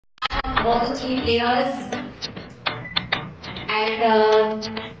all the three players. And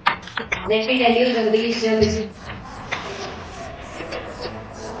let me tell you, Jagdish, this is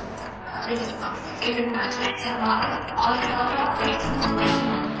favorite match.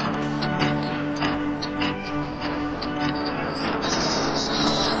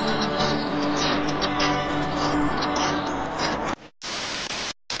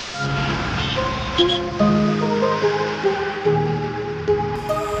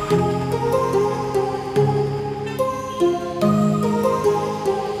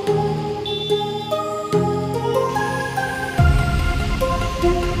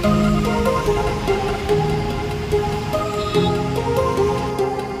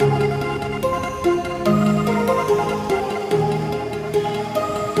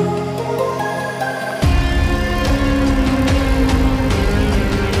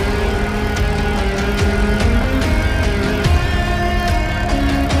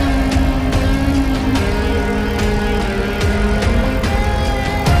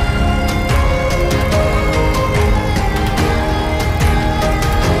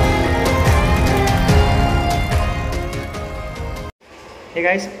 Hey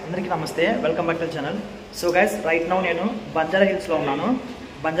guys, అందరికీ నమస్తే, welcome back to the channel. So guys, right now నేను బంజారా హిల్స్లో ఉన్నాను.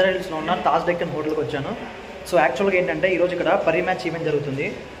 ఉన్న తాజ్ డెక్కన్ హోటల్కి వచ్చాను. So యాక్చువల్గా ఏంటంటే ఈరోజు ఇక్కడ పరి మ్యాచ్ ఈవెంట్ జరుగుతుంది.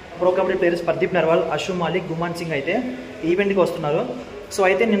 ప్రో కబడ్డీ ప్లేయర్స్ పర్దీప్ నర్వాల్, అశు మాలిక్, గుమాన్ సింగ్ అయితే ఈవెంట్కి వస్తున్నారు. సో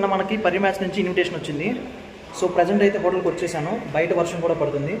అయితే నిన్న మనకి పరి మ్యాచ్ నుంచి ఇన్విటేషన్ వచ్చింది. సో ప్రజెంట్ అయితే హోటల్కి వచ్చేసాను. బయట వర్షం కూడా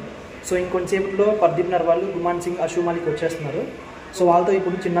పడుతుంది. సో ఇంకొంచెంసేపట్లో పర్దీప్ నర్వాల్, గుమాన్ సింగ్, అశు మాలిక్ వచ్చేస్తున్నారు. సో వాళ్ళతో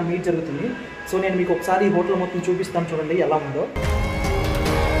ఇప్పుడు చిన్న మీట్ జరుగుతుంది. సో నేను మీకు ఒకసారి ఈ హోటల్ మొత్తం చూపిస్తాను, చూడండి ఎలా ఉందో.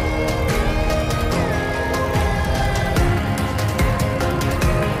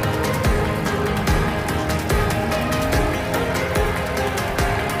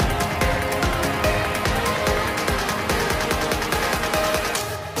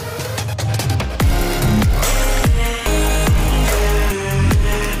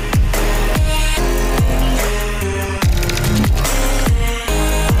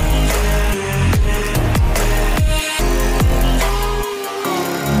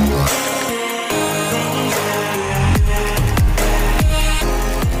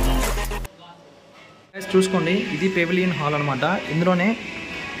 చూసుకోండి, ఇది పెవిలియన్ హాల్ అనమాట. ఇందులోనే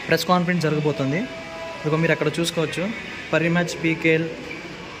ప్రెస్ కాన్ఫరెన్స్ జరగబోతుంది. ఇదిగో మీరు అక్కడ చూసుకోవచ్చు పరి మ్యాచ్ పీకేఎల్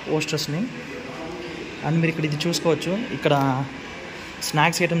పోస్టర్స్ని. అండ్ మీరు ఇక్కడ ఇది చూసుకోవచ్చు, ఇక్కడ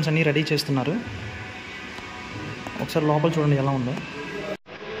స్నాక్స్ ఐటమ్స్ అన్నీ రెడీ చేస్తున్నారు. ఒకసారి లోపల చూడండి ఎలా ఉందో.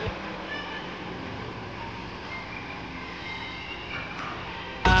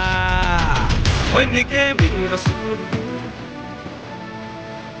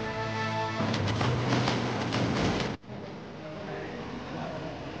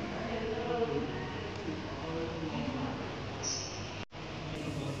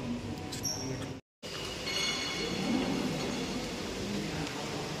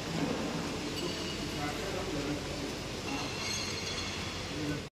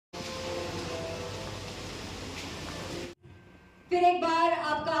 फिर एक बार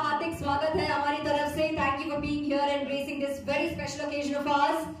आपका हार्दिक स्वागत है हमारी तरफ से. Thank you for being here and gracing this very special occasion of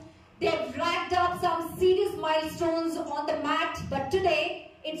ours. They've racked up some serious milestones on the mat, but today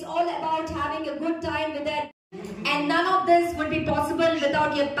it's all about having a good time with their, and none of this would be possible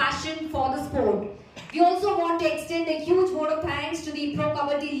without your passion for the sport. We also want to extend a huge vote of thanks to the Pro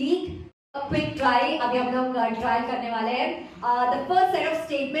Kabaddi League. A quick try, अभी हम लोग try करने वाले हैं. The first set of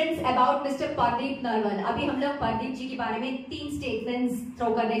statements about Mr. Pardeep Narwal. अभी हम लोग pardeep जी के बारे में 3 statements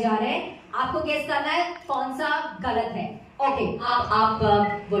throw करने जा रहे हैं. आपको guess करना है कौन सा गलत है. Okay, आप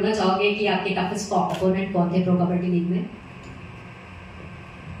बोलना चाहोगे कि आपके toughest opponent कौन थे Pro Kabaddi League में?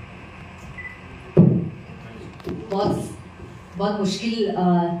 बहुत मुश्किल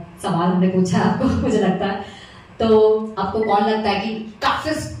सवाल हमने पूछा आपको, मुझे लगता है. तो आपको कौन लगता है कि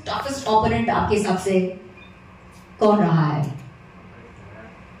टफेस्ट ओपोनेंट आपके हिसाब से कौन रहा है?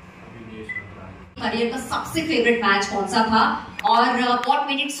 करियर का सबसे फेवरेट मैच कौन सा था और what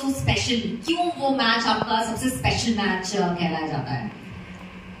made it so special? क्यों वो मैच आपका सबसे स्पेशल मैच कहलाया जाता है?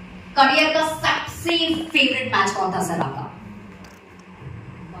 करियर का सबसे फेवरेट मैच कौन था सर आपका?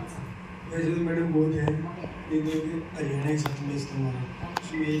 वैसे तो मैडम बहुत है, लेकिन हरियाणा के साथ मैच था हमारा,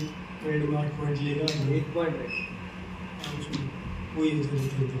 उसमें एक पॉइंट लेगा, एक पॉइंट है वो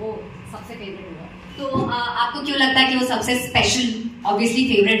सबसे फेवरेट होगा. तो आपको क्यों लगता है कि वो सबसे स्पेशल? ऑब्वियसली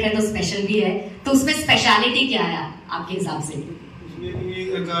फेवरेट है तो स्पेशल भी है, तो उसमें स्पेशलिटी क्या है आपके हिसाब से? उसमें एक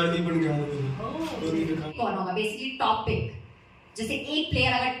आकार ही बन गया कौन होगा बेसिकली टॉप पिक? जैसे एक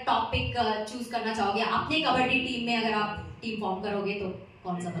प्लेयर अगर टॉप पिक चूज करना चाहोगे अपने कबड्डी टीम में, अगर आप टीम फॉर्म करोगे तो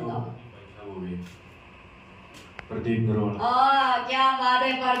कौन सा बंदा होगा? प्रदीप नरवाला। क्या बात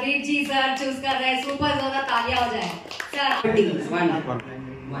है प्रदीप जी सर चूज कर रहे हैं सुपर जोरदार तालियां हो जाए sir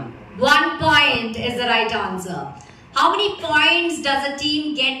 1 point is the right answer. How many points does a team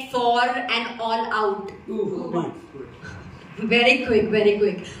get for an all out? Very quick, very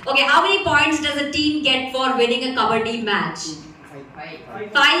quick. Okay, how many points does a team get for winning a kabaddi match?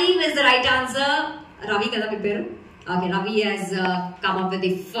 5 is the right answer. Ravi kada prepare. Okay, Ravi has come up with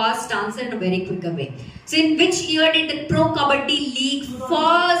the first answer in a very quick way. So in which year did the Pro Kabaddi League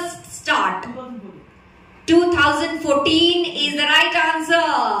first start? 2014 is the right answer.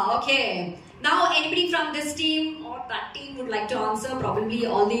 Okay. Now anybody from this team or that team would like to answer? Probably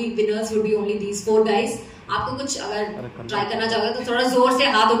all the winners would be only these 4 guys. आपको कुछ अगर try करना चाहोगे तो थोड़ा जोर से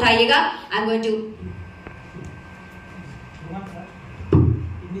हाथ उठाइएगा. I'm going to.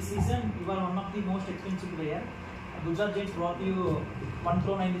 In this season, you are one of the most expensive player. Gujarat Giants brought you 1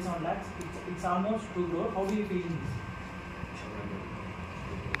 crore 97 lakhs. It's almost 2 crore. How do you feel in this?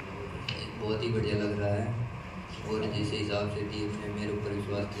 बहुत ही बढ़िया लग रहा है और जिस हिसाब से टीम ने मेरे ऊपर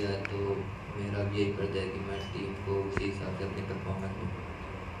विश्वास किया है तो मेरा भी यही फर्ज है कि मैं टीम को उसी हिसाब से अपनी परफॉर्मेंस दूँ.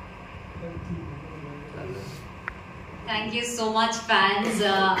 Thank you so much, fans.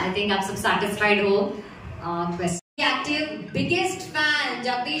 I think I'm so satisfied हो. Question active, biggest fan.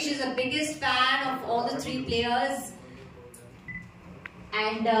 Jagdish is the biggest fan of all the 3 players.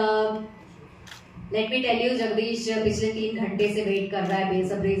 And let me tell you, Jagdish पिछले 3 घंटे से वेट कर रहा है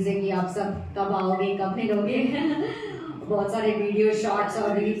बेसब्री से कि आप सब कब आओगे कब मिलोगे. बहुत सारे वीडियो शॉट्स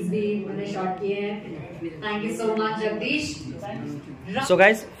और रील्स भी मैंने शॉट किए हैं. Thank you so much, Jagdish. So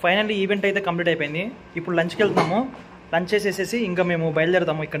guys finally event అయితే కంప్లీట్ అయిపోయింది. ఇప్పుడు లంచ్కి వెళ్తాము. లంచ్ చేసేసి ఇంకా మేము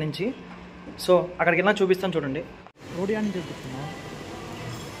బయలుదేరుతాము ఇక్కడ నుంచి. సో అక్కడికి వెళ్ళినా చూపిస్తాను చూడండి. రోడ్ అని చూపిస్తున్నా.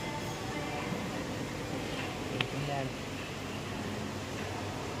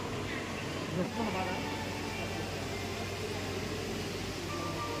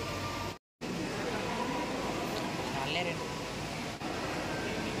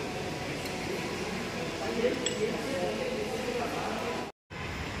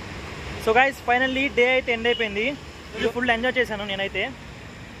 సో గైస్ ఫైనల్లీ డే అయితే ఎండ్ అయిపోయింది. ఫుల్ ఎంజాయ్ చేశాను నేనైతే.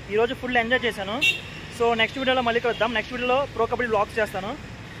 ఈరోజు ఫుల్ ఎంజాయ్ చేశాను. సో నెక్స్ట్ వీడియోలో మళ్ళీ కలుద్దాం. నెక్స్ట్ వీడియోలో ప్రో కబడ్డీ వ్లాగ్స్ చేస్తాను.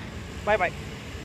 Bye bye.